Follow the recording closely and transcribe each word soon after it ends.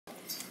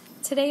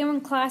Today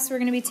in class we're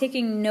going to be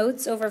taking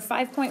notes over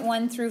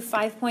 5.1 through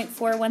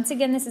 5.4. Once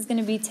again, this is going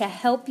to be to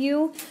help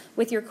you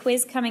with your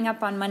quiz coming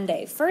up on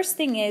Monday. First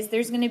thing is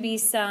there's going to be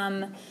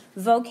some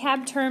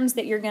vocab terms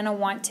that you're going to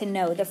want to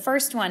know. The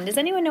first one, does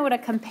anyone know what a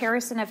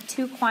comparison of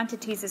two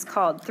quantities is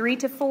called? 3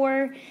 to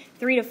 4,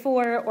 3 to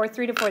 4, or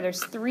 3 to 4.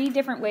 There's three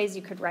different ways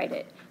you could write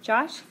it.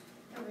 Josh?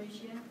 A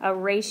ratio. A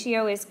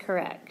ratio is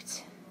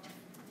correct.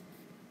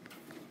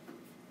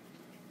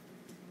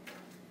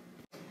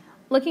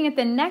 Looking at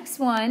the next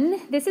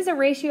one, this is a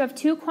ratio of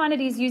two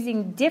quantities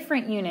using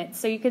different units.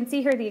 So you can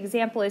see here the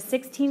example is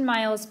 16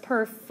 miles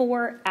per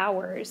 4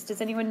 hours.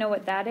 Does anyone know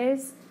what that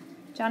is?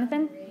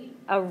 Jonathan?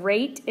 A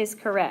rate is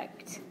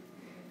correct.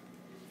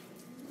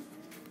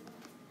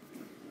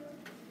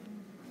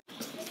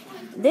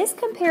 This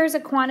compares a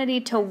quantity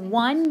to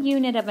one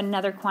unit of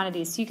another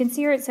quantity. So you can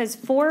see here it says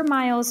 4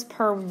 miles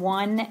per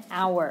 1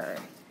 hour.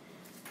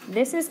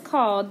 This is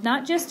called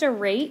not just a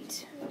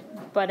rate,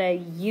 but a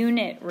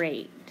unit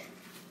rate.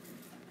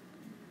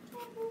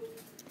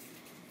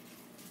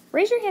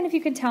 Raise your hand if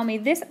you could tell me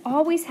this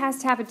always has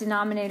to have a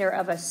denominator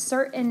of a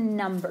certain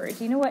number.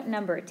 Do you know what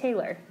number?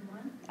 Taylor?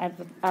 1.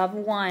 Of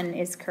 1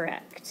 is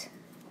correct.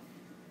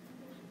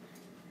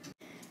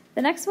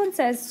 The next one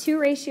says two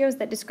ratios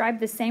that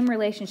describe the same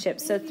relationship.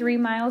 So 3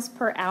 miles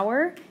per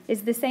hour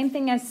is the same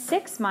thing as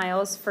 6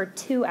 miles for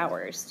 2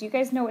 hours. Do you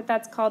guys know what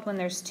that's called when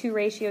there's two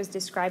ratios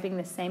describing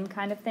the same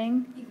kind of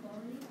thing?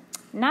 Equality.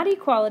 Not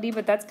equality,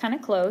 but that's kind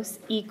of close.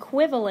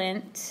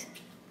 Equivalent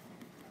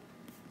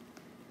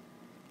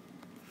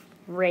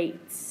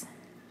rates.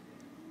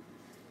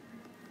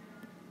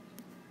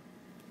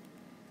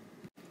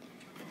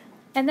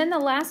 And then the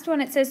last one,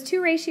 it says two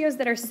ratios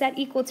that are set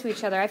equal to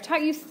each other. I've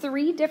taught you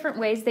 3 different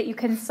ways that you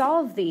can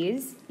solve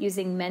these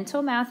using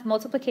mental math,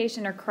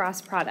 multiplication, or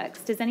cross products.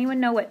 Does anyone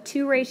know what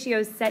two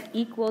ratios set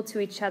equal to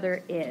each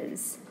other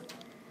is?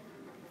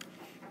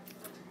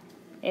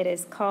 It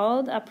is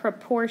called a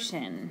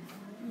proportion.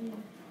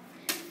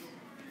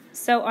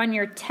 So on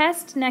your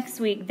test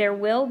next week, there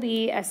will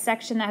be a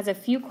section that has a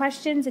few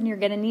questions, and you're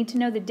going to need to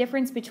know the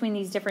difference between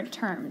these different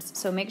terms.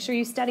 So make sure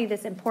you study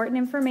this important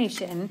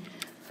information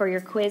for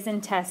your quiz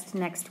and test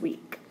next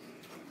week.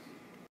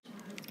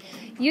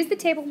 Use the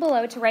table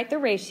below to write the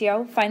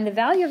ratio, find the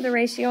value of the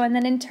ratio, and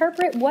then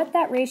interpret what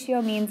that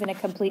ratio means in a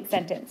complete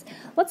sentence.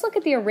 Let's look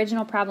at the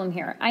original problem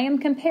here. I am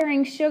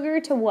comparing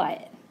sugar to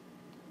what?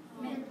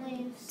 Mint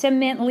leaves. To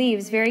mint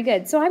leaves. Very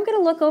good. So I'm going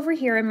to look over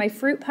here in my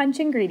fruit punch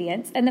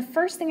ingredients, and the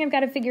first thing I've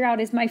got to figure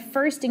out is my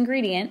first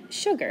ingredient,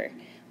 sugar.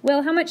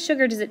 Will, how much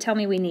sugar does it tell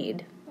me we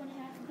need?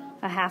 1/2 cup.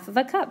 A half of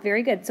a cup.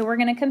 Very good. So we're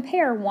going to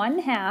compare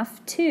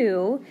 1/2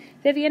 to,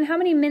 Vivian, how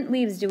many mint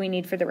leaves do we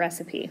need for the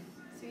recipe?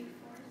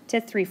 3/4. To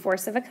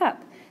 3/4 of a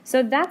cup.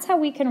 So that's how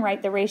we can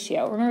write the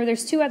ratio. Remember,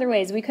 there's 2 other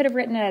ways. We could have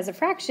written it as a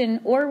fraction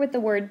or with the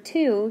word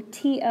to,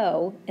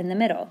 T-O, in the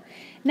middle.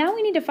 Now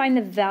we need to find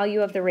the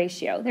value of the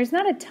ratio. There's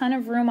not a ton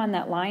of room on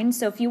that line,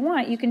 so if you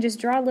want, you can just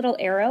draw a little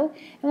arrow,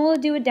 and we'll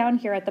do it down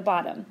here at the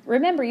bottom.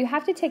 Remember, you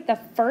have to take the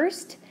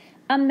first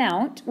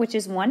amount, which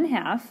is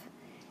 1/2,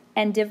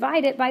 and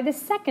divide it by the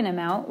second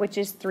amount, which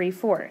is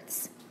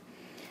 3/4.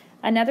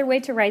 Another way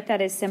to write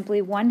that is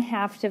simply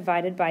 1/2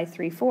 divided by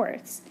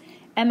 3/4.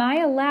 Am I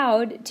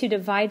allowed to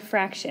divide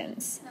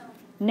fractions?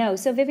 No. No.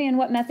 So Vivian,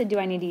 what method do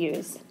I need to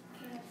use?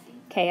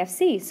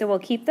 KFC. So we'll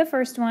keep the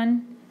first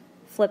one,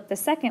 flip the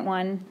second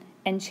one,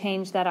 and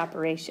change that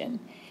operation.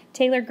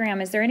 Taylor,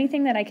 Graham, is there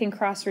anything that I can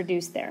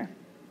cross-reduce there?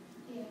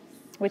 Yes.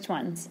 Which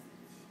ones?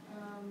 2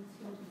 and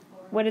 4.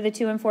 What do the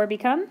 2 and 4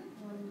 become? 1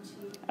 and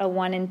 2. A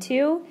 1 and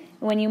 2.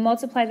 When you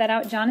multiply that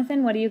out,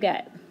 Jonathan, what do you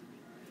get?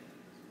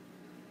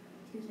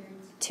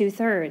 2/3.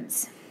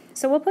 2/3.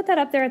 So we'll put that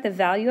up there at the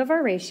value of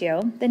our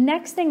ratio. The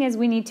next thing is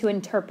we need to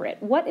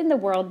interpret. What in the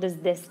world does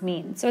this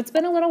mean? So it's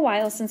been a little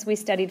while since we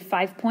studied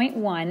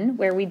 5.1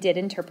 where we did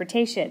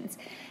interpretations.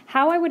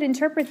 How I would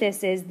interpret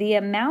this is the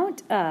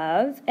amount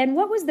of, and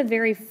what was the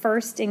very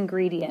first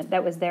ingredient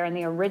that was there in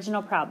the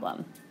original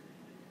problem?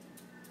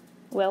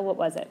 Well, what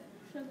was it?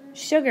 Sugar.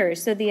 Sugar.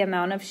 So the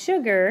amount of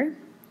sugar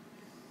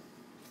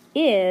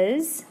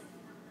is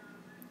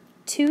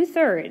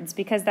 2/3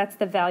 because that's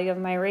the value of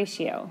my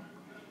ratio.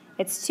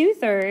 It's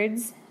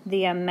 2/3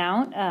 the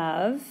amount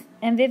of,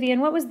 and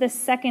Vivian, what was the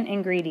second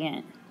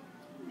ingredient?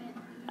 Mint.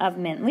 Of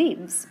mint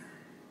leaves.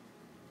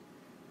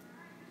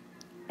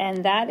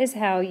 And that is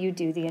how you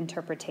do the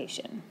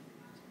interpretation.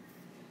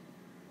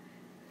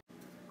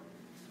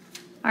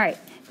 All right,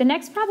 the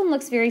next problem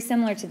looks very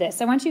similar to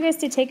this. I want you guys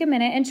to take a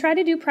minute and try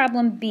to do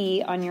problem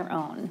B on your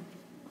own.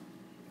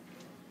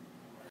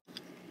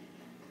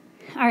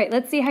 All right,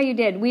 let's see how you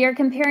did. We are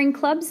comparing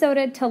club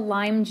soda to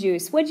lime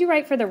juice. What'd you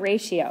write for the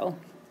ratio?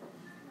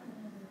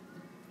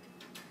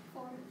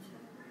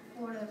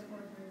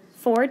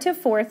 4 to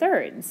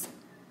 4/3.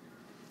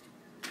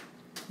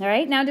 All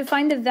right, now to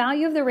find the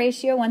value of the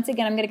ratio, once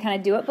again, I'm going to kind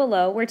of do it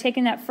below. We're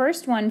taking that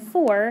first one,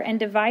 4, and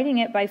dividing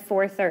it by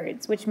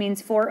 4/3, which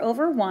means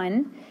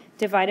 4/1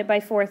 divided by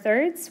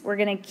 4/3. We're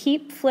going to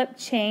keep flip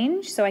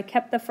change, so I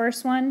kept the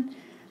first one,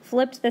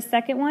 flipped the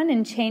second one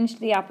and changed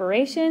the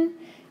operation.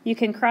 You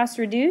can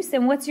cross-reduce.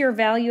 And what's your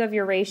value of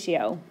your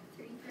ratio?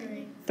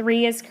 3.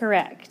 3 is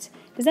correct.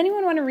 Does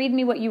anyone want to read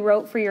me what you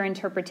wrote for your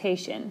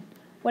interpretation?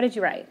 What did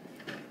you write?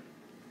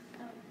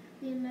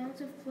 The amount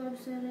of club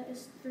soda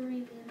is 3. The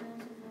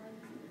amount of lime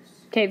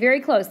juice. Okay,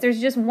 very close. There's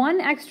just one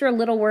extra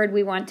little word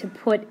we want to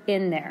put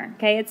in there.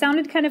 Okay, it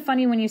sounded kind of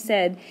funny when you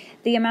said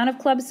the amount of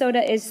club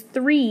soda is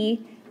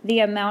 3 the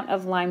amount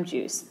of lime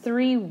juice.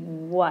 3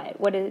 what?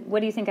 What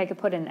do you think I could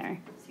put in there?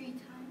 3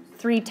 times.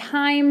 3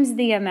 times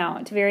the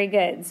amount. Very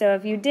good. So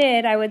if you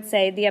did, I would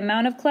say the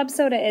amount of club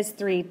soda is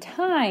 3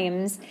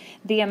 times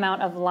the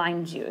amount of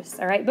lime juice.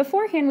 All right.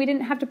 Beforehand, we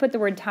didn't have to put the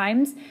word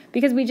times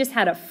because we just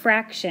had a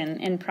fraction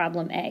in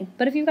problem A.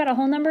 But if you've got a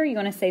whole number, you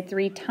want to say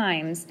 3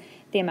 times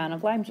the amount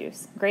of lime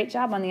juice. Great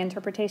job on the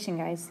interpretation,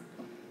 guys.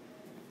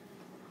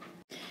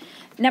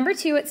 Number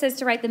 2, it says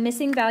to write the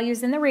missing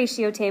values in the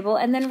ratio table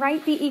and then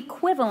write the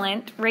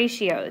equivalent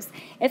ratios.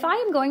 If I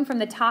am going from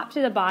the top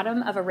to the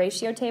bottom of a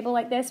ratio table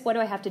like this, what do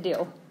I have to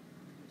do?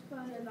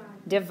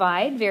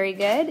 Divide. Very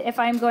good. If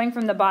I'm going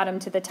from the bottom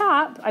to the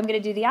top, I'm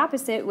going to do the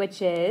opposite,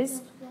 which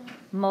is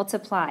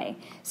multiply.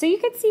 So you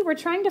can see we're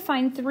trying to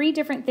find 3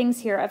 different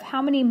things here of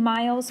how many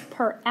miles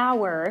per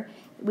hour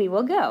we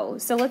will go.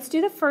 So let's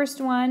do the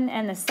first one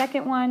and the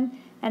second one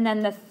and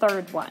then the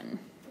third one.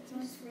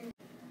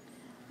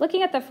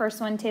 Looking at the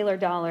first one, Taylor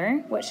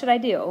Dollar, what should I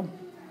do? You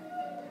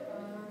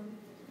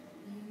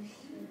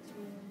should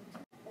do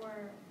 4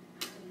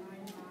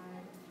 divided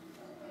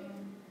by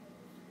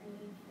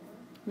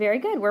 3/4. Very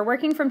good. We're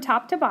working from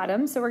top to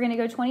bottom, so we're going to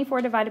go 24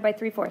 divided by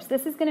 3/4.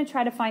 This is going to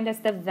try to find us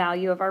the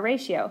value of our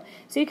ratio.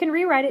 So you can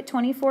rewrite it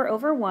 24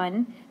 over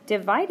 1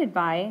 divided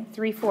by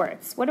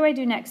 3/4. What do I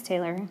do next,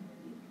 Taylor?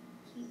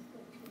 Keep the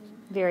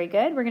 2. Very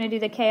good. We're going to do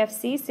the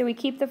KFC, so we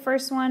keep the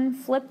first one,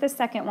 flip the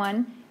second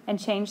one, and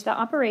change the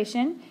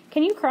operation.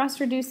 Can you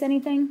cross-reduce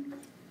anything?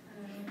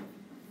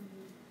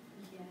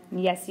 Yeah.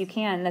 Yes, you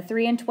can. The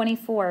 3 and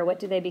 24, what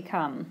do they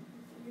become?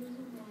 Here's a 1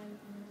 and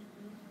then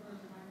 24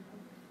 divided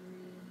by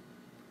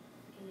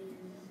 3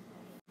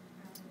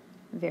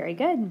 is Very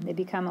good. They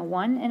become a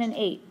 1 and an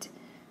 8.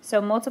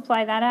 So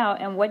multiply that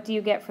out, and what do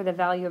you get for the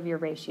value of your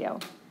ratio?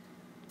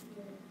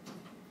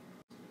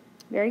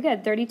 Very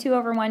good. 32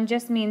 over 1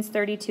 just means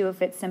 32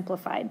 if it's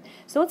simplified.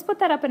 So let's put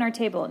that up in our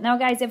table. Now,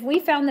 guys, if we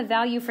found the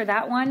value for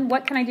that one,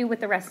 what can I do with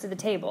the rest of the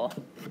table?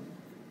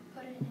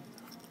 Put it in.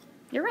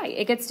 You're right.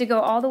 It gets to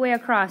go all the way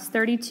across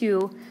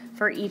 32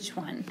 for each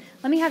one.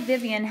 Let me have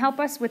Vivian help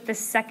us with the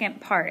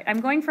second part. I'm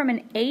going from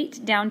an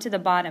 8 down to the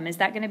bottom. Is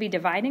that going to be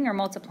dividing or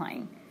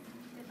multiplying?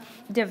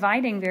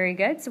 Dividing. Very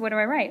good. So what do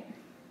I write?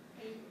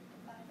 8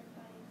 divided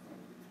by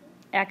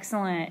 32.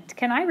 Excellent.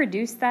 Can I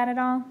reduce that at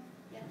all?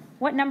 Yes.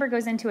 What number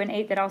goes into an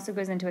 8 that also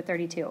goes into a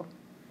 32?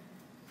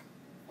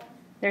 4.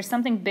 There's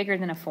something bigger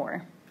than a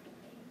 4.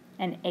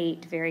 An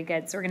 8. Very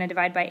good. So we're going to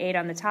divide by 8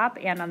 on the top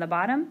and on the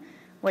bottom.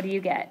 What do you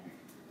get?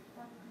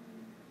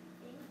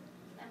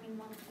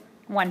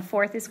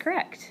 1/4 is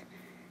correct.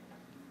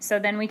 So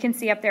then we can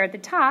see up there at the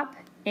top,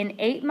 in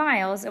 8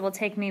 miles, it will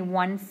take me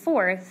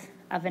 1/4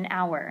 of an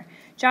hour.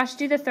 Josh,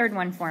 do the third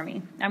one for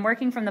me. I'm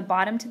working from the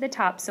bottom to the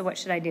top, so what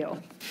should I do?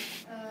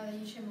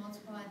 You should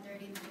multiply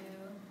 32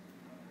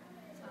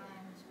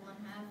 times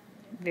 1/2.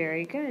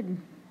 Very good.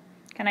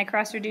 Can I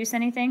cross-reduce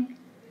anything?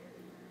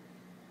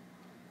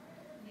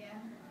 Yeah.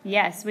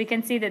 Yes, we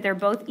can see that they're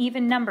both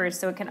even numbers,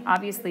 so it can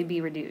obviously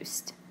be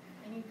reduced.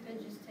 And you could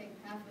just take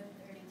half of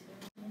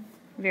 32.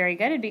 Very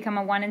good. It'd become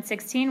a 1 and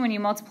 16. When you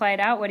multiply it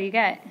out, what do you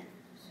get?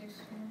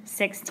 16.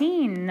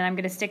 16. And I'm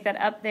going to stick that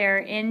up there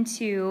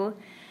into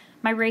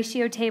my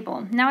ratio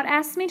table. Now it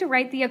asks me to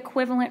write the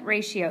equivalent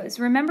ratios.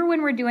 Remember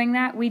when we're doing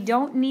that, we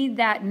don't need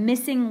that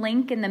missing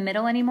link in the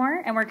middle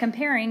anymore, and we're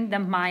comparing the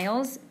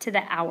miles to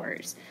the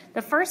hours.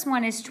 The first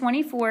one is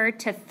 24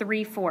 to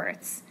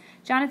 3/4.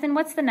 Jonathan,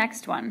 what's the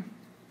next one?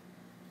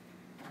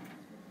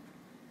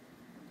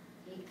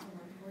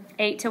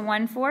 8 to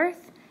 1/4.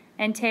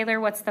 And Taylor,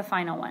 what's the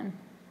final one?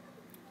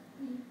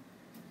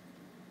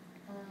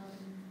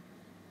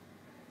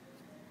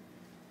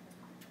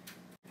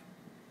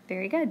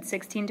 Very good,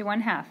 16 to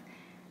 1/2.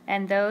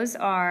 And those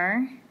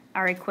are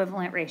our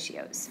equivalent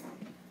ratios.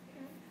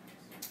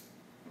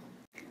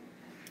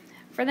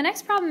 For the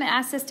next problem, it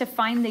asks us to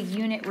find the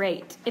unit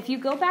rate. If you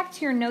go back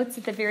to your notes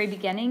at the very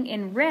beginning,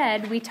 in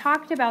red, we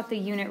talked about the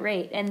unit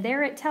rate. And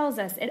there it tells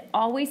us it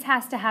always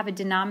has to have a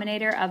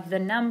denominator of the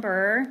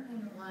number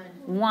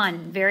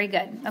 1. Very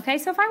good. Okay,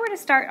 so if I were to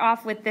start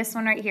off with this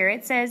one right here,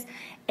 it says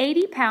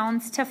 80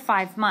 pounds to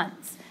 5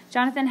 months.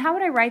 Jonathan, how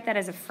would I write that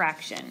as a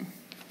fraction?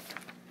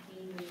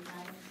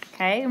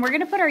 Okay, and we're going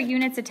to put our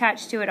units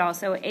attached to it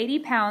also, 80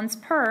 pounds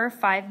per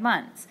 5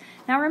 months.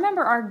 Now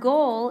remember, our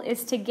goal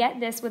is to get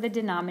this with a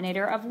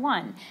denominator of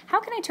 1. How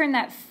can I turn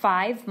that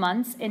 5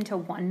 months into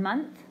 1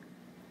 month?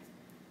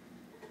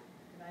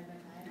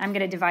 I'm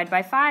going to divide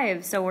by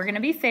 5. So we're going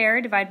to be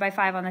fair, divide by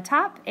 5 on the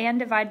top and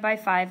divide by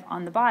 5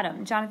 on the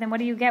bottom. Jonathan, what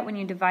do you get when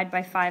you divide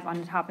by 5 on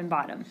the top and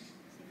bottom? 16.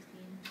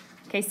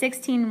 Okay,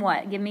 16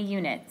 what? Give me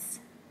units.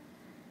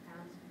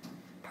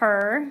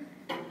 Per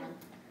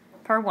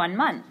per 1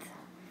 month.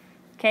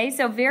 Okay,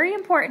 so very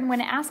important when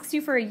it asks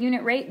you for a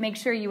unit rate, make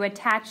sure you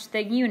attach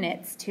the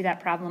units to that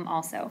problem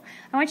also.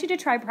 I want you to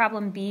try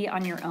problem B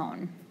on your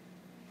own.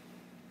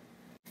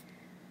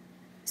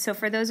 So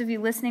for those of you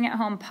listening at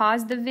home,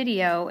 pause the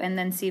video and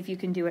then see if you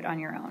can do it on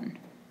your own.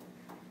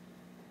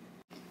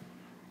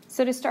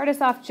 So to start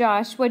us off,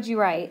 Josh, what'd you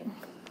write?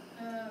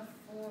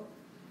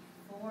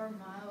 4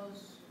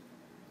 miles.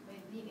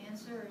 Wait, the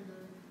answer is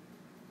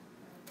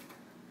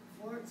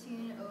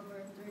 14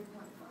 over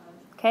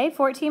 3.5. Okay,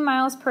 14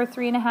 miles per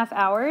 3.5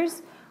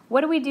 hours.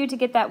 What do we do to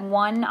get that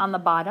 1 on the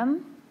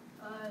bottom?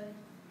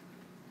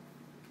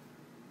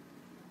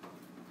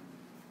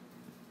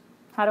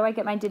 How do I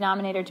get my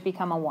denominator to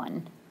become a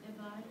 1?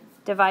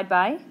 Divide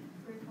by? 3.5.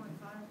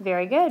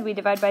 Very good. We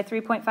divide by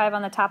 3.5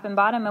 on the top and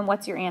bottom, and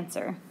what's your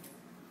answer?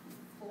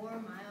 4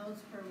 miles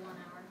per 1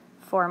 hour.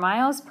 4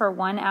 miles per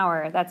 1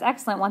 hour. That's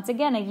excellent. Once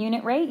again, a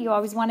unit rate, you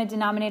always want a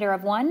denominator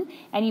of 1,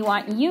 and you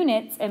want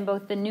units in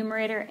both the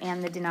numerator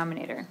and the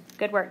denominator.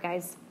 Good work,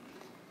 guys.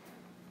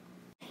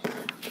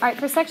 All right,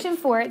 for section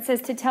 4, it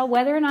says to tell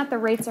whether or not the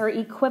rates are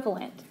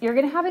equivalent. You're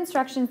going to have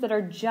instructions that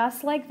are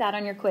just like that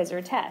on your quiz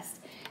or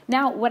test.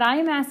 Now, what I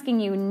am asking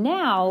you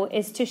now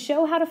is to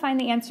show how to find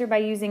the answer by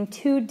using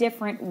 2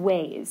 different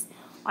ways.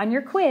 On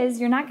your quiz,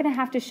 you're not going to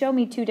have to show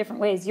me 2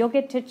 different ways. You'll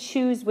get to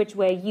choose which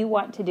way you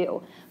want to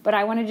do. But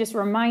I want to just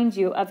remind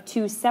you of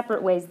 2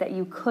 separate ways that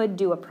you could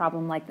do a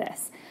problem like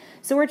this.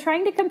 So we're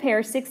trying to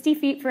compare 60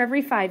 feet for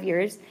every 5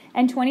 years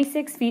and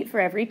 26 feet for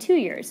every 2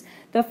 years.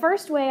 The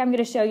first way I'm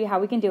going to show you how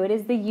we can do it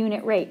is the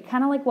unit rate,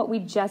 kind of like what we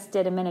just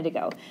did a minute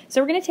ago.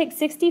 So we're going to take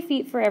 60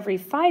 feet for every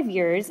 5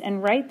 years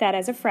and write that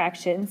as a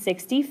fraction,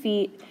 60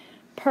 feet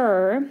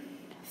per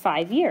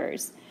 5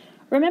 years.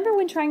 Remember,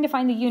 when trying to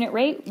find the unit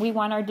rate, we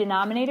want our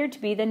denominator to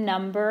be the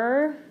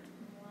number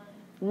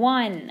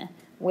 1.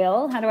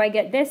 Will, how do I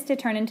get this to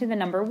turn into the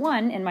number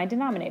 1 in my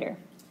denominator?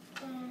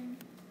 Divide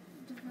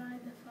the 5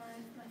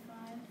 by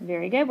 5.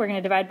 Very good. We're going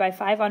to divide by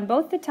 5 on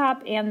both the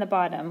top and the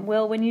bottom.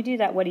 Will, when you do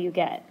that, what do you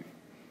get?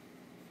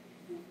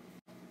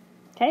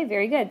 Okay,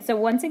 very good. So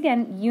once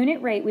again, unit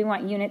rate, we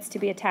want units to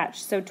be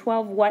attached. So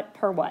 12 what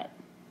per what?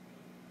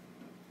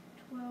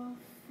 12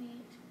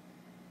 feet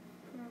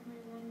for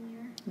every 1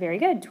 year. Very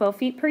good, 12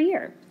 feet per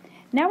year.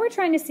 Now we're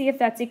trying to see if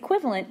that's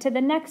equivalent to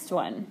the next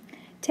one.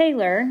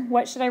 Taylor,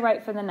 what should I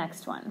write for the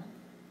next one?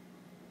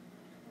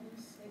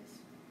 26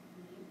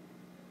 feet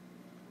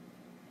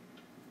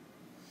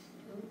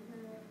over 2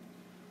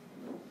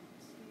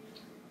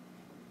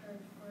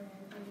 for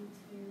every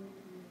 2 years.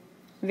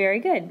 Very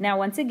good. Now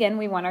once again,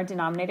 we want our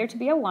denominator to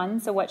be a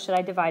 1, so what should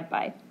I divide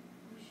by?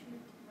 We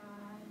should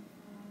divide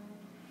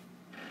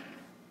by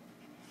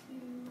 2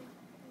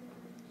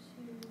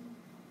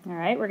 over 2. All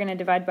right, we're going to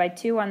divide by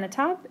 2 on the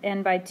top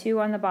and by 2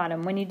 on the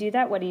bottom. When you do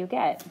that, what do you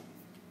get?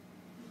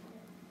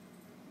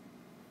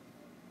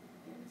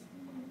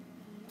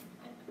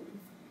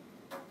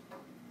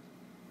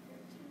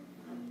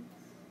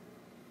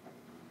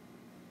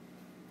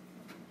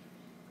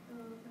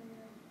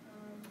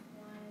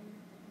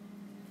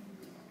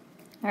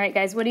 All right,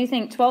 guys, what do you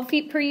think? 12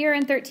 feet per year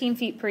and 13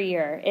 feet per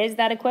year. Is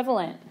that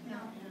equivalent?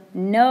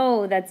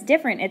 No, that's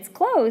different. It's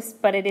close,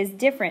 but it is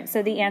different.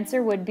 So the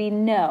answer would be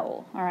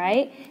no, all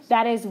right?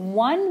 That is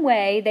one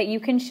way that you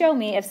can show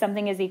me if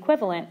something is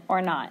equivalent or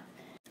not.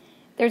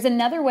 There's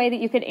another way that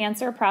you could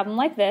answer a problem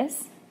like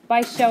this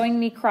by showing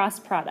me cross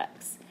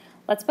products.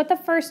 Let's put the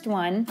first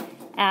one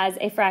as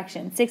a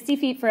fraction, 60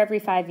 feet for every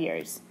 5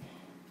 years.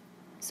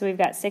 So we've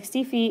got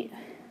 60 feet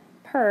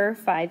per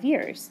 5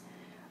 years.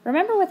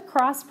 Remember, with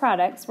cross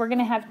products, we're going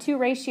to have 2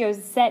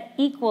 ratios set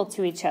equal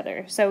to each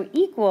other. So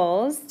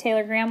equals,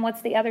 Taylor Graham,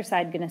 what's the other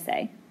side going to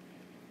say?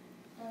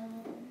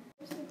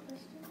 What's the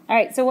question? All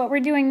right, so what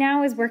we're doing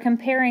now is we're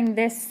comparing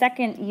this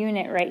second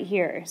unit right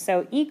here.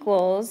 So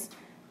equals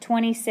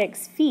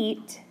 26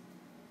 feet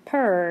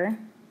per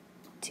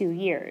 2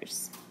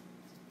 years.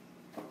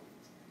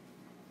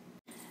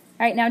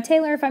 All right, now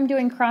Taylor, if I'm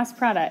doing cross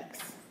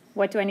products,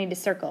 what do I need to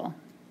circle?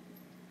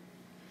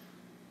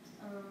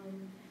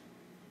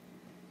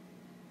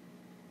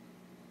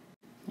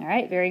 All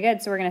right, very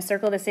good. So we're going to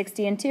circle the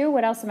 60 and 2.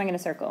 What else am I going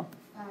to circle?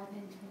 5 and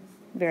 26.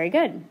 Very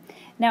good.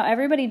 Now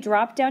everybody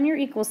drop down your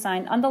equal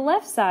sign. On the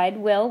left side,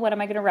 Will, what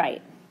am I going to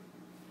write?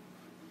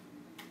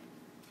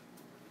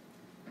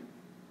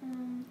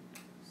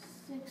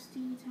 60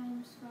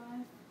 times 5.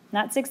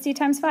 Not 60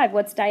 times 5.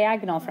 What's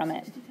diagonal from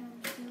it? 60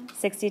 times 2.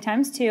 60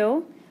 times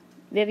 2.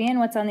 Vivian,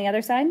 what's on the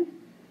other side? 5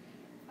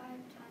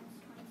 times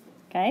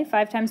 26. Okay,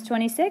 5 times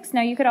 26.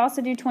 Now you could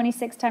also do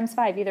 26 times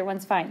 5. Either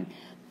one's fine.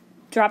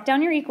 Drop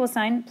down your equal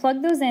sign,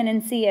 plug those in,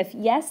 and see if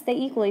yes, they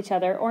equal each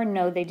other, or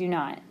no, they do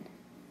not.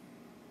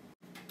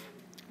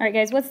 All right,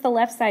 guys, what's the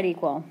left side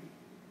equal?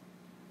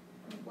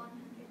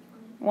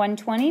 120.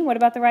 120. What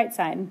about the right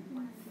side?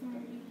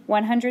 130.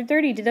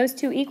 130. Do those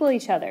two equal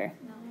each other?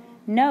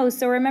 No. No.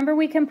 So remember,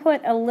 we can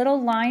put a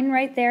little line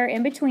right there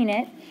in between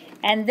it,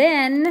 and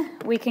then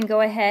we can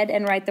go ahead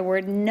and write the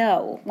word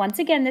no. Once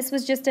again, this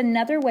was just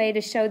another way to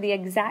show the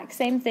exact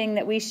same thing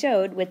that we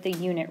showed with the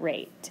unit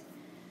rate.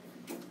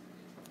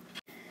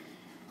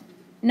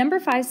 Number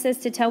 5 says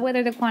to tell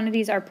whether the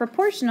quantities are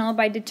proportional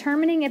by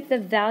determining if the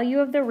value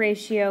of the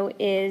ratio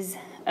is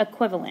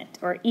equivalent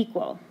or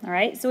equal. All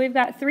right, so we've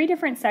got 3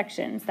 different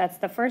sections. That's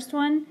the first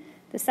one,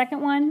 the second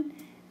one,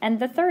 and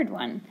the third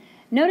one.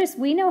 Notice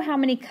we know how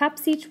many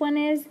cups each one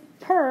is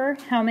per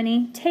how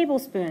many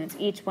tablespoons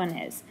each one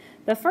is.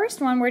 The first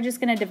one, we're just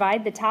going to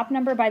divide the top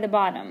number by the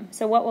bottom.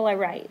 So what will I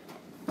write?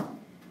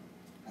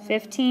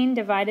 15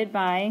 divided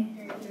by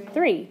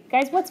 3.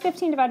 Guys, what's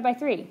 15 divided by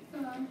 3?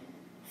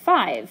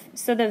 5.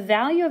 So the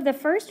value of the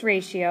first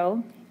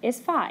ratio is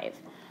 5.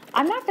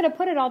 I'm not going to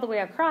put it all the way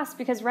across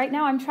because right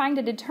now I'm trying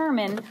to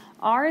determine,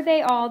 are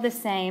they all the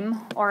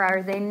same or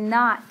are they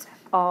not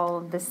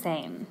all the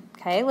same?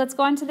 Okay, let's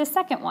go on to the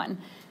second one.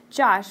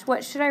 Josh,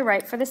 what should I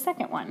write for the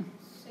second one?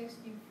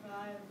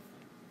 65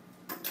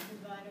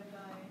 divided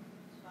by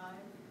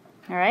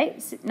 5. All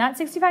right, not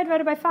 65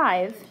 divided by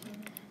 5,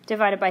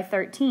 divided by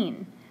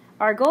 13.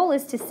 Our goal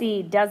is to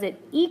see, does it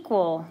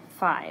equal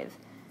 5?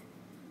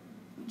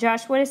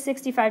 Josh, what is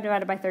 65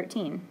 divided by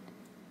 13?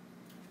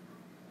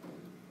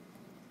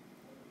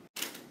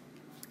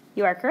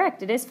 You are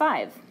correct, it is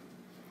 5.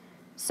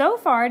 So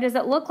far, does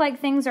it look like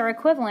things are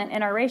equivalent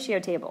in our ratio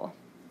table?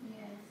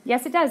 Yes.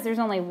 Yes, it does. There's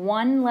only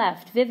one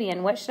left.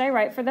 Vivian, what should I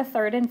write for the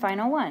third and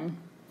final one?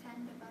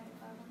 10 divided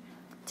by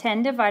 1/2.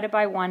 10 divided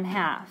by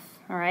 1/2.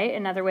 All right,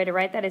 another way to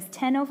write that is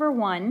 10 over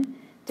 1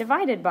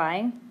 divided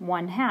by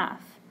 1/2.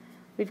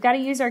 We've got to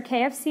use our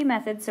KFC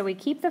method, so we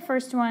keep the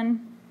first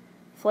one,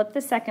 flip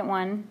the second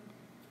one,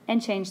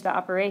 and change the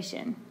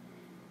operation.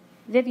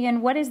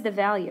 Vivian, what is the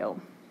value?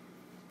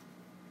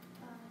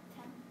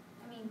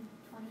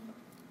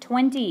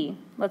 20.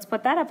 Let's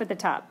put that up at the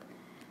top.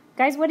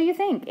 Guys, what do you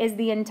think? Is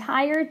the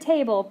entire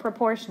table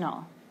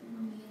proportional?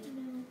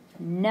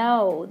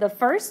 No. The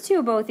first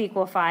two both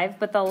equal 5,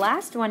 but the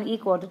last one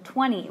equaled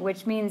 20,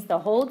 which means the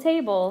whole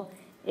table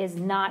is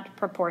not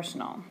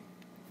proportional.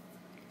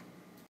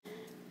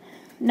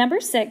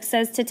 Number 6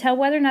 says to tell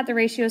whether or not the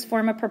ratios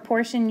form a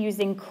proportion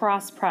using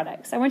cross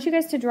products. I want you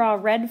guys to draw a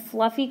red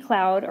fluffy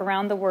cloud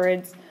around the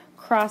words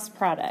cross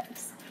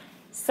products.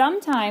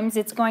 Sometimes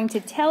it's going to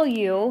tell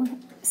you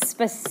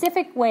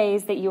specific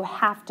ways that you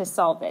have to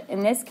solve it. In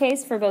this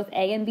case, for both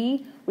A and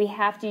B, we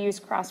have to use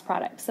cross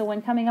products. So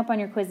when coming up on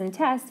your quiz and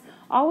test,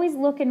 always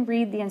look and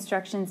read the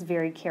instructions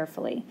very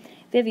carefully.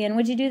 Vivian,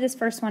 would you do this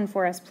first one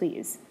for us,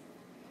 please?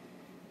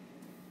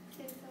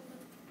 6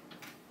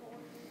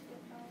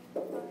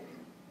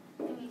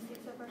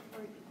 over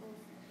 4 equals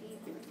 8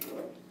 over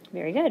 4.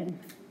 Very good.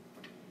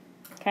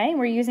 Okay,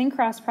 we're using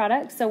cross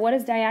products. So what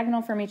is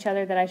diagonal from each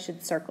other that I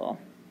should circle?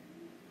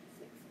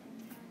 6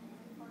 and 10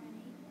 and 4 and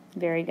 8.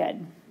 Very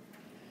good.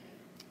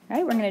 All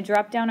right, we're going to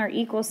drop down our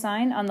equal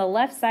sign. On the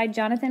left side,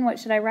 Jonathan, what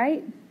should I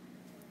write?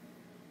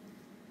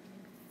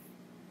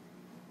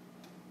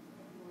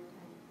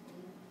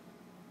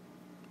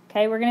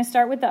 Okay, we're going to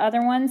start with the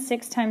other one,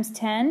 6 times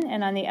 10,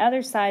 and on the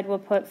other side, we'll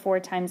put 4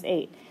 times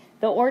 8.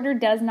 The order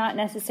does not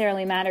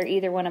necessarily matter.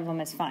 Either one of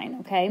them is fine,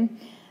 okay?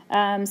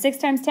 6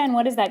 times 10,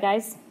 what is that,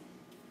 guys?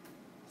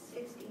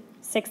 60.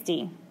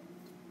 60.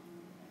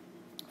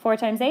 4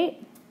 times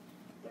 8?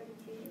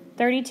 32.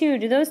 32.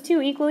 Do those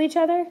two equal each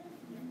other?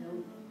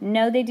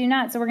 No, they do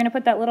not. So we're going to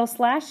put that little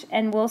slash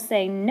and we'll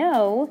say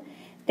no,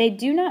 they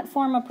do not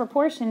form a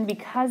proportion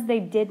because they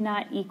did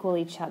not equal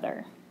each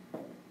other.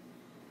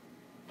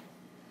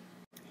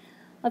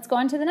 Let's go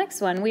on to the next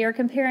one. We are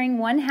comparing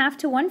 1/2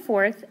 to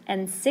 1/4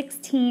 and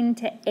 16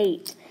 to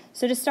 8.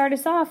 So to start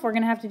us off, we're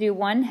going to have to do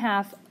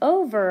 1/2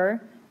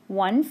 over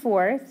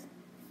 1/4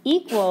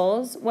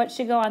 equals, what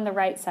should go on the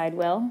right side,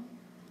 Will?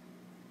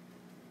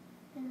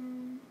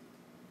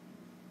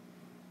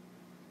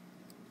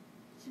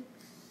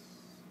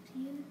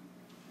 16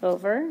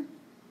 Over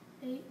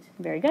 8.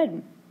 Very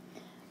good.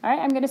 All right,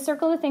 I'm going to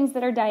circle the things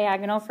that are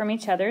diagonal from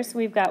each other. So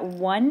we've got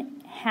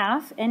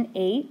 1/2 and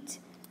 8,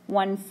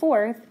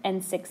 1/4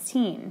 and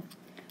 16.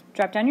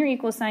 Drop down your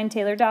equal sign,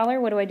 Taylor Dollar.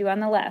 What do I do on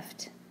the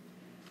left?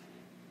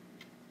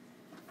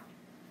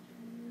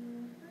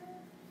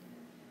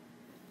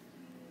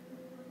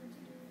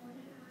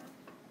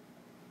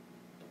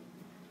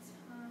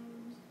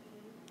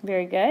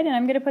 Very good. And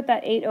I'm going to put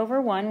that 8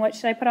 over 1. What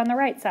should I put on the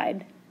right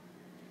side?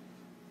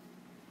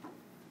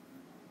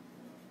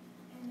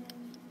 And then the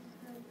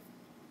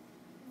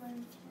 1/4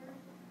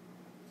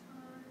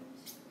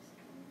 times 16.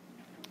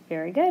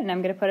 Very good. And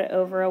I'm going to put it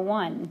over a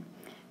 1.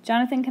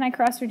 Jonathan, can I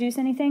cross reduce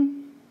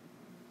anything?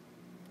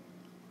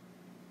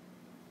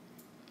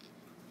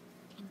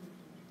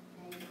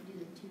 I do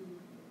the 2,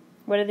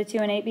 What do the 2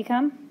 and 8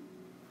 become?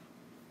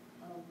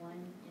 1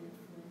 and 4.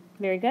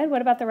 Very good.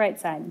 What about the right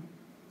side?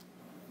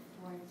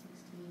 4 and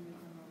 16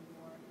 become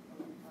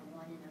a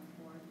 1 and a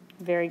 4.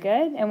 Very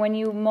good. And when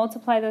you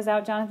multiply those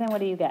out, Jonathan, what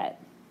do you get?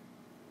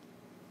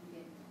 You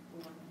get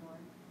 4 and 4.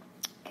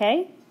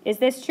 Okay. Is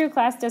this true,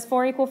 class? Does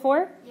 4 equal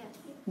 4? Yes.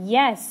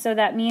 Yes. So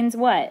that means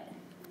what?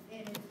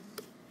 It is.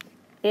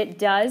 It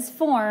does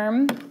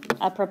form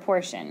a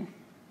proportion.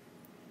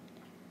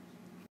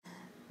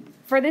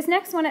 For this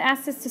next one, it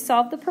asks us to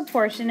solve the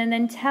proportion and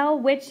then tell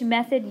which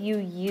method you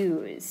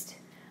used.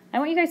 I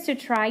want you guys to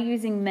try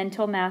using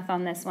mental math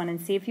on this one and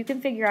see if you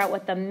can figure out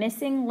what the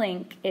missing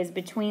link is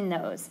between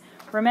those.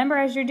 Remember,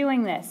 as you're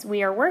doing this,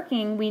 we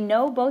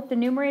know both the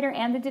numerator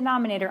and the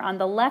denominator on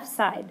the left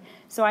side.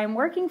 So I'm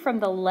working from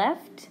the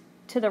left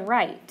to the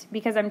right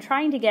because I'm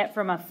trying to get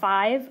from a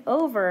 5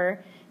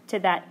 over to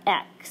that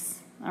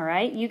x. All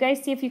right, you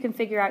guys see if you can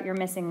figure out your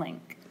missing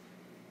link.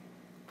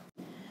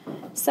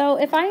 So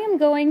if I am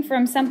going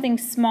from something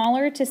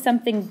smaller to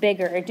something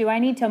bigger, do I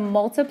need to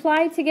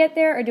multiply to get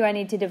there or do I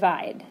need to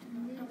divide?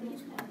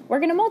 We're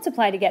going to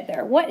multiply to get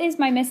there. What is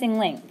my missing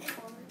link?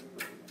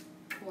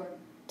 4.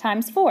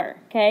 Times 4.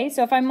 Okay,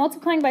 so if I'm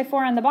multiplying by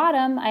 4 on the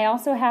bottom, I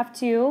also have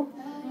to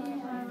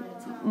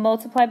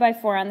multiply by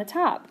 4 on the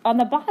top. On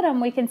the bottom,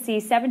 we can see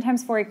 7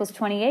 times 4 equals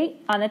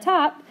 28. On the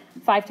top,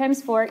 5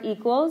 times 4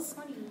 equals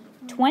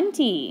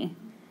 20.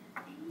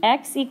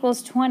 X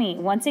equals 20.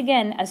 Once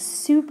again, a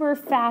super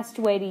fast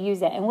way to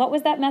use it. And what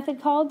was that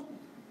method called?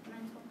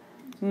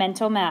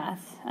 Mental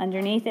math.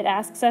 Underneath it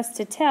asks us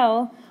to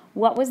tell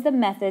what was the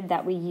method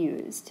that we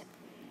used.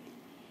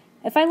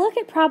 If I look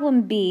at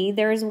problem B,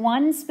 there is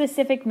one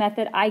specific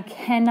method I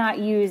cannot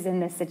use in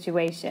this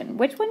situation.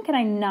 Which one can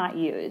I not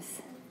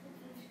use?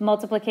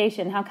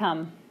 Multiplication. How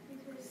come?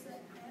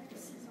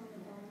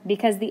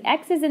 Because the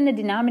x is in the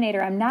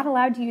denominator, I'm not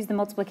allowed to use the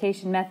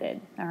multiplication method,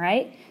 all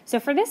right? So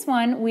for this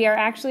one, we are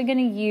actually going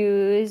to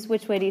use,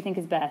 which way do you think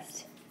is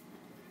best?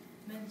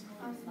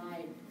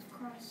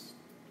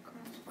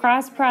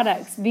 Cross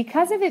products.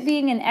 Because of it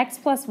being an x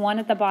plus 1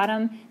 at the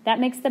bottom, that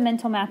makes the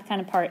mental math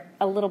kind of part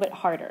a little bit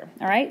harder,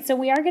 all right? So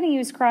we are going to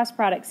use cross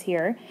products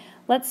here.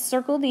 Let's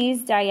circle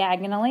these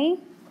diagonally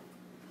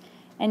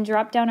and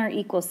drop down our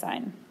equal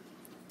sign.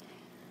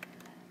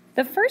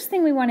 The first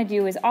thing we want to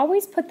do is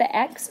always put the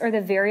x or the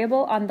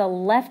variable on the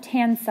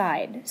left-hand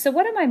side. So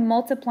what am I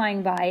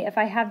multiplying by if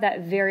I have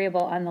that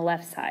variable on the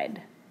left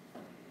side?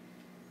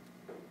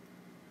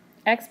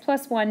 X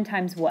plus 1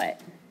 times what?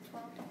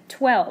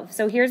 12.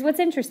 So here's what's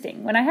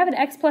interesting. When I have an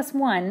x plus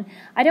 1,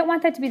 I don't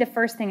want that to be the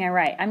first thing I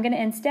write. I'm going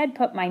to instead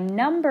put my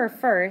number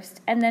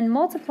first and then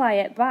multiply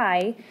it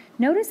by,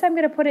 notice I'm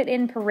going to put it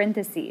in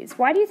parentheses.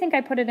 Why do you think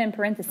I put it in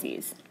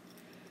parentheses?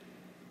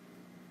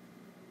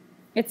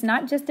 It's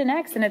not just an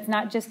x and it's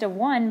not just a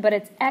 1, but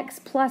it's x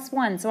plus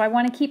 1. So I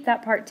want to keep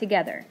that part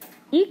together.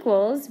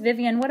 Equals,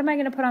 Vivian, what am I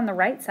going to put on the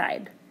right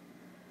side?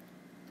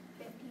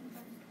 15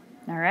 times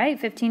 20. All right,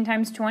 15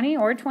 times 20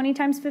 or 20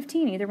 times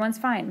 15. Either one's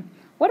fine.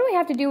 What do we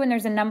have to do when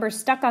there's a number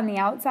stuck on the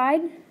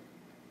outside?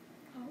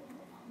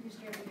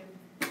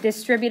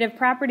 Distributive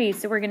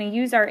properties. So we're going to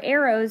use our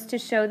arrows to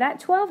show that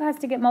 12 has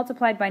to get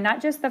multiplied by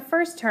not just the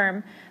first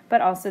term,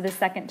 but also the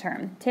second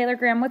term. Taylor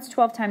Graham, what's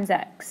 12 times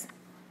x?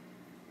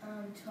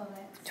 12x.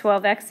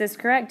 12x is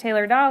correct.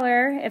 Taylor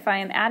Dollar, if I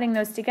am adding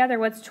those together,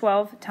 what's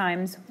 12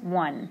 times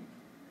 1?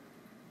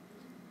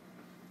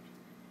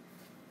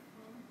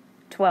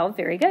 12,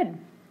 very good.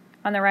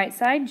 On the right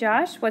side,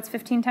 Josh, what's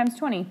 15 times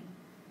 20?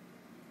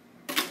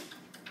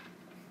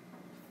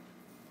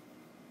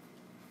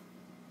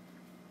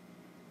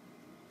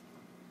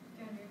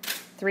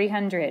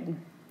 300.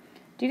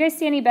 Do you guys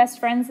see any best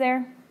friends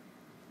there?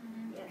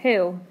 Yes.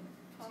 Who?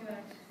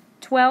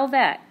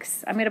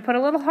 12x. I'm going to put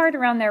a little heart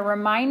around there,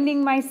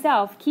 reminding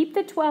myself, keep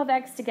the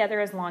 12x together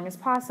as long as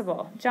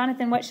possible.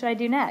 Jonathan, what should I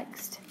do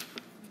next?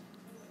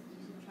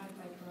 Subtract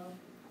by 12.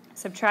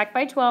 Subtract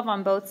by 12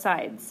 on both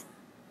sides.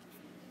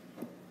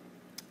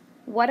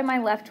 What am I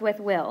left with,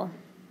 Will?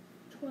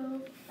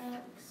 12x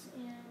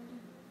and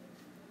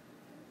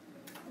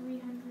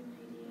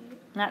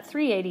 388. Not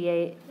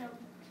 388. No,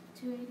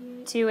 288.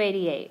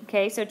 288.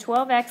 Okay, so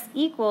 12x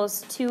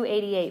equals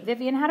 288.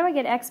 Vivian, how do I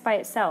get x by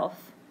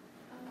itself?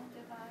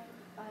 Divide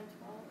by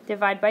 12.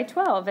 Divide by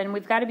 12. And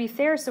we've got to be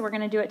fair, so we're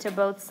going to do it to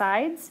both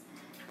sides.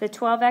 The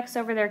 12x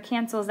over there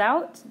cancels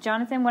out.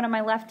 Jonathan, what am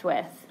I left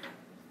with?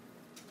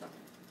 X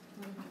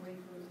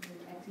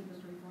equals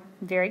 24.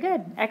 Very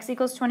good. X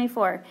equals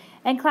 24.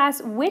 And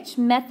class, which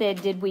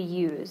method did we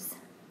use?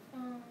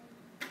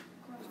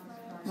 Cross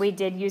products. We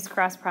did use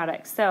cross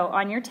products. So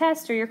on your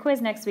test or your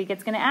quiz next week,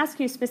 it's going to ask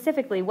you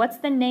specifically, what's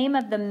the name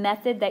of the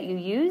method that you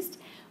used?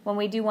 When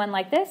we do one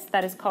like this,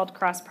 that is called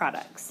cross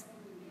products.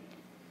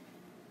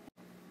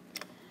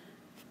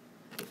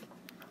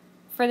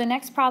 For the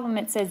next problem,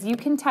 it says you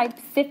can type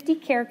 50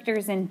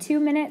 characters in 2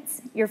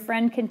 minutes. Your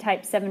friend can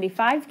type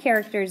 75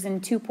 characters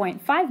in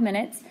 2.5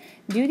 minutes.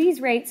 Do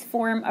these rates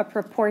form a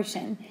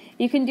proportion?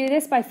 You can do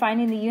this by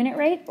finding the unit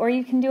rate, or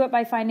you can do it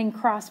by finding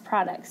cross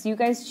products. You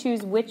guys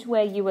choose which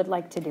way you would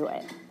like to do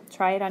it.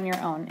 Try it on your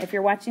own. If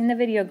you're watching the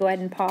video, go ahead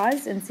and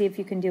pause and see if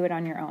you can do it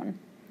on your own.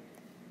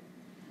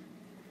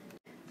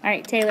 All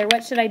right, Taylor,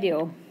 what should I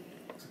do?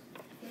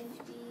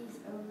 50s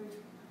over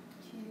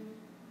 2.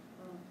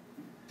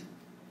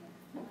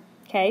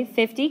 Okay,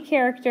 50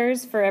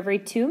 characters for every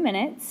 2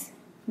 minutes.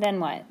 Then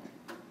what?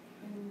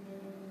 And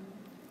then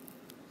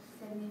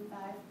 75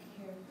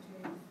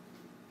 characters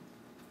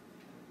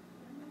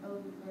over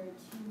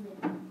 2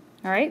 minutes.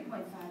 All right,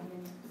 0.5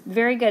 minutes.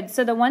 Very good.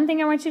 So the one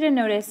thing I want you to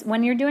notice,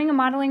 when you're doing a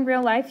modeling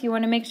real life, you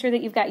want to make sure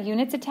that you've got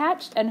units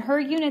attached, and her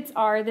units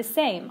are the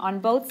same on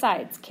both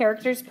sides,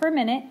 characters per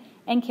minute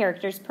and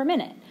characters per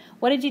minute.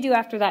 What did you do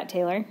after that,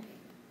 Taylor?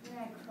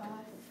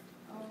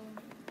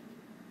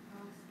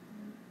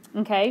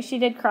 Okay, she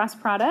did cross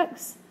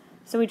products.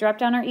 So we dropped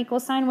down our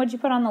equal sign. What did you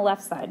put on the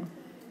left side? On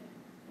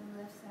the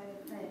left side,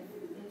 I put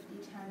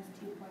 50 times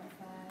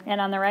 2.5. And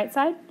on the right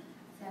side?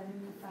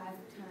 75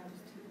 times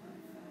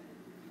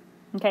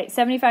 2.5. Okay,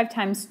 75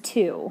 times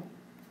 2,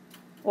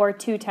 or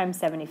 2 times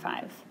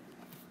 75.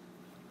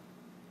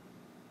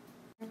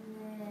 And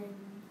then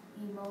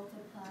you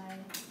multiply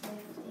 50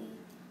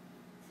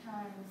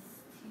 times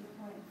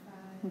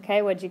 2.5.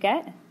 Okay, what'd you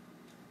get?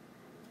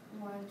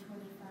 125.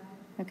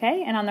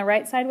 Okay, and on the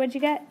right side, what'd you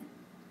get?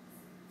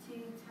 2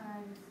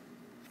 times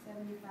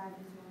 75 is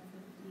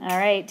 150. All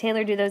right,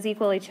 Taylor, do those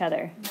equal each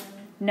other?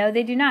 No. No,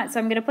 they do not. So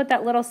I'm going to put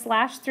that little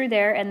slash through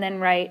there and then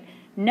write,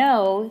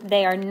 no,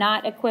 they are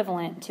not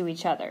equivalent to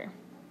each other.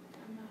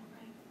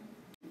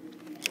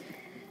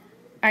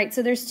 All right,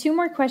 so there's 2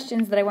 more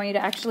questions that I want you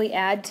to actually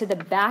add to the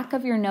back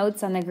of your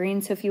notes on the green.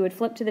 So if you would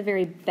flip to the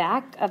very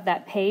back of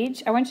that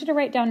page, I want you to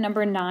write down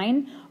number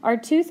 9. Are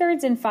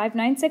 2/3 and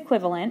 5/9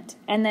 equivalent?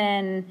 And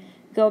then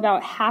go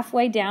about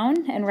halfway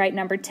down and write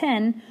number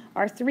 10.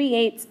 Are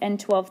 3/8 and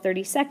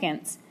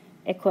 12/32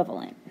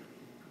 equivalent?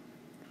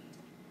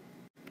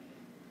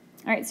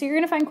 All right, so you're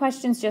going to find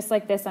questions just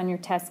like this on your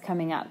test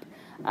coming up.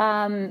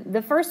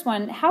 The first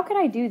one, how could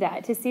I do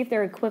that to see if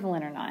they're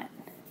equivalent or not?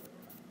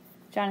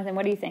 Jonathan,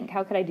 what do you think?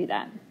 How could I do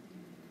that?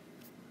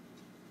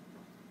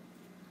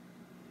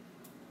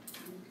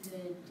 You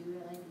could do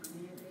it like a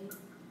unit rate.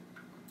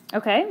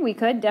 Okay, we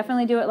could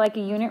definitely do it like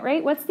a unit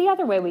rate. What's the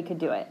other way we could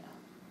do it?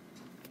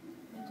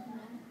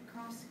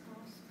 Cross.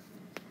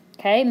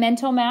 Okay,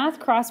 mental math,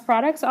 cross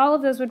products, all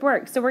of those would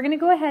work. So we're going to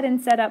go ahead and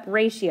set up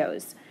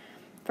ratios.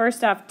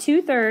 First off,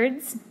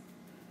 2/3,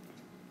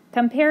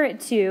 compare it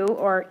to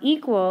or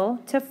equal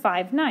to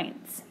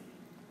 5/9.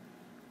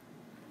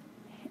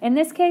 In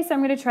this case, I'm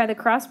going to try the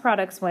cross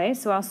products way,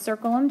 so I'll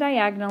circle them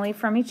diagonally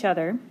from each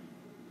other.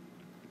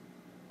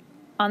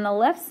 On the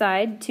left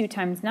side, 2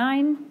 times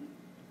 9.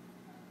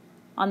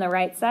 On the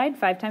right side,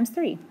 5 times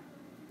 3,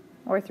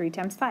 or 3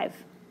 times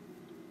 5.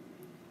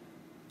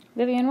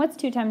 Vivian, what's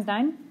 2 times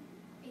 9?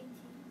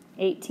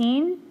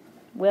 18.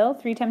 Will,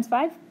 3 times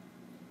 5?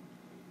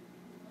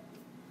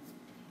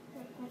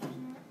 What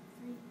question?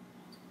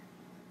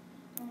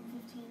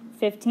 15.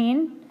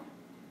 15.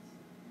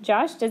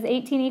 Josh, does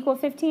 18 equal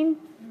 15?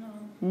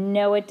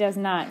 No, it does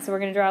not. So we're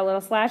going to draw a little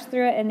slash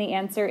through it, and the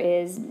answer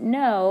is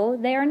no,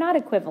 they are not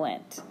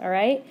equivalent. All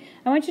right?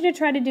 I want you to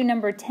try to do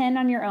number 10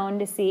 on your own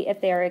to see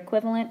if they are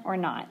equivalent or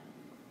not.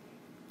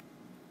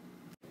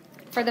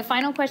 For the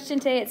final question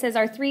today, it says,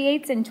 are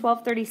 3/8 and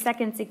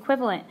 12/32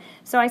 equivalent?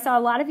 So I saw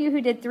a lot of you who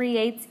did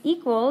 3/8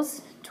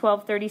 equals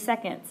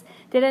 12/32.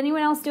 Did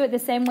anyone else do it the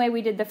same way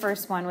we did the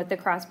first one with the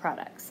cross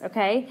products?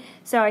 Okay?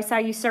 So I saw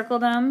you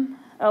circled them.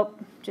 Oh,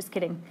 just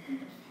kidding.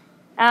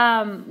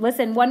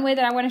 Listen, one way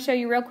that I want to show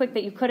you real quick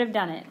that you could have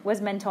done it was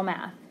mental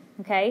math,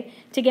 okay?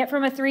 To get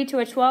from a 3 to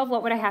a 12,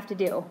 what would I have to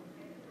do?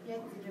 You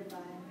have to divide.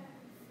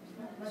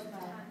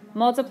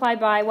 Multiply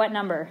by what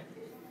number?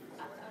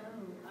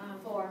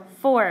 4.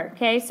 4,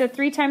 okay? So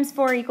 3 times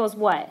 4 equals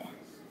what?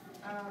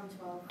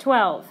 12.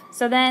 12.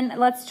 So then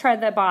let's try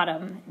the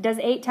bottom. Does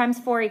 8 times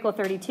 4 equal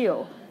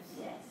 32?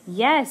 Yes.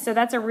 Yes, so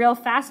that's a real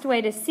fast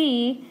way to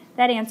see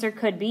that answer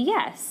could be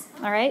yes,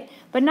 all right?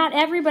 But not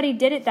everybody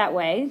did it that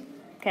way.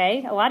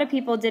 Okay, a lot of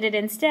people did it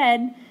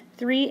instead.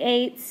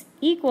 3/8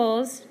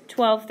 equals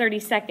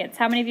 12/32.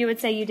 How many of you would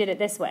say you did it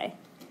this way?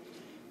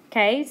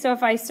 Okay, so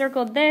if I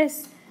circled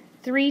this,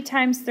 3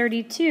 times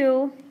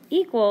 32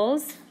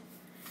 equals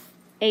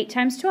 8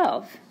 times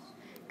 12.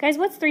 Guys,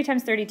 what's 3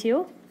 times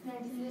 32?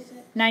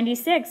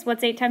 96.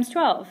 What's 8 times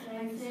 12?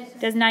 96.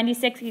 Does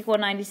 96 equal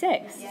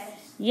 96? Yes.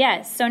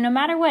 Yes, so no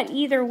matter what,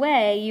 either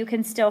way, you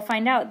can still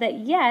find out that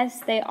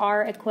yes, they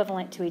are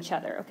equivalent to each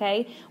other,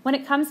 okay? When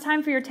it comes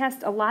time for your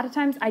test, a lot of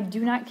times I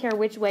do not care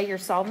which way you're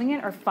solving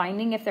it or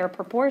finding if they're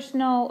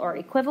proportional or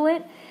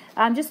equivalent.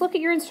 Just look at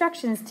your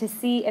instructions to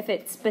see if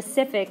it's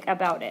specific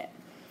about it.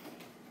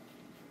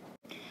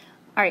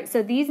 All right,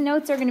 so these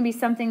notes are going to be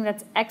something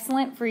that's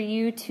excellent for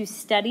you to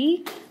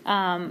study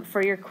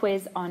for your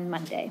quiz on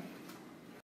Monday.